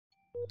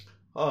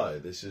Hi,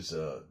 this is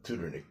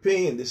Tutor Nick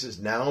P, and this is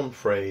noun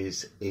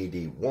phrase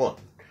 81. All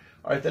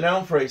right, the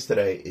noun phrase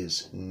today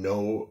is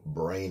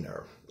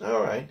no-brainer.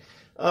 All right,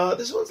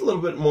 this one's a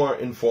little bit more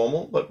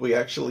informal, but we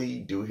actually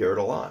do hear it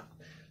a lot.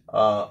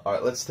 All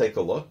right, let's take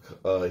a look.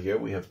 Here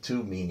we have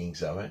two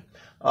meanings of it.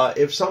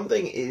 If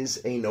something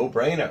is a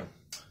no-brainer,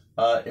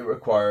 it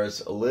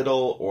requires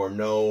little or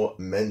no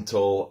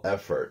mental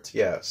effort.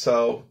 Yeah,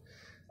 so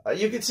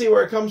you can see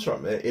where it comes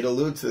from. It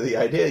alludes to the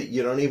idea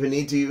you don't even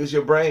need to use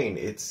your brain.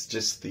 It's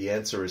just the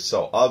answer is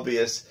so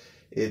obvious.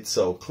 It's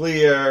so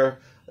clear.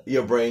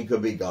 Your brain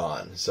could be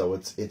gone. So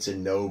it's a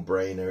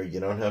no-brainer. You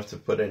don't have to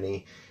put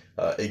any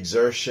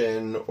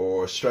exertion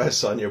or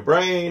stress on your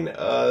brain.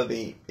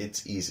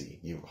 It's easy.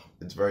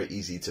 It's very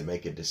easy to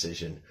make a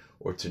decision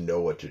or to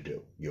know what to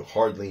do. You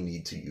hardly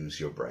need to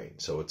use your brain.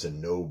 So it's a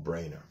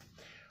no-brainer.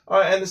 All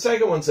right, and the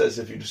second one says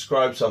if you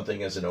describe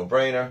something as a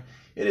no-brainer,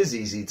 it is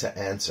easy to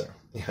answer.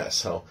 Yeah,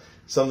 so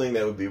something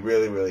that would be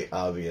really, really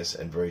obvious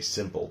and very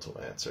simple to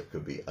answer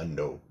could be a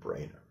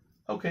no-brainer.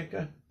 Okay,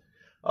 good.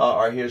 All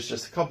right, here's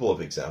just a couple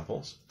of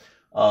examples.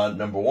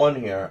 Number one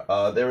here,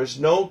 there is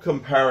no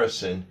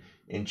comparison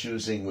in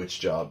choosing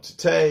which job to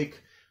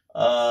take.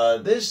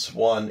 This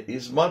one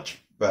is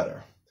much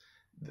better.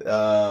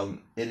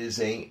 It is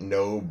a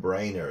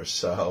no-brainer.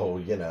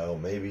 So,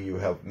 maybe you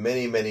have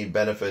many, many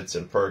benefits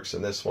and perks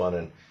in this one,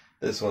 and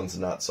this one's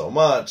not so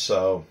much.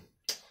 So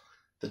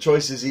the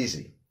choice is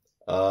easy.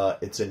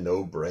 It's a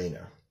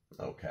no-brainer.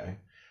 Okay.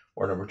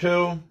 Or number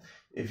two,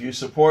 if you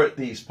support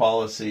these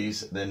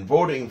policies, then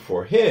voting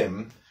for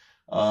him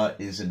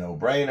is a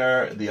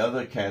no-brainer. The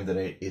other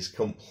candidate is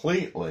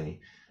completely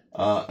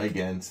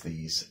against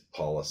these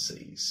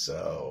policies.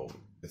 So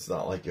it's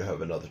not like you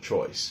have another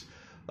choice.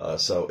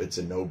 So it's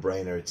a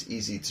no-brainer. It's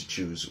easy to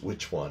choose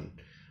which one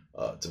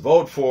to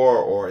vote for,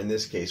 or in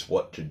this case,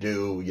 what to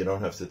do. You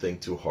don't have to think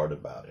too hard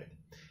about it.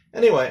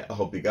 Anyway, I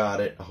hope you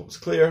got it. I hope it's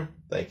clear.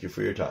 Thank you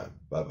for your time.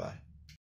 Bye-bye.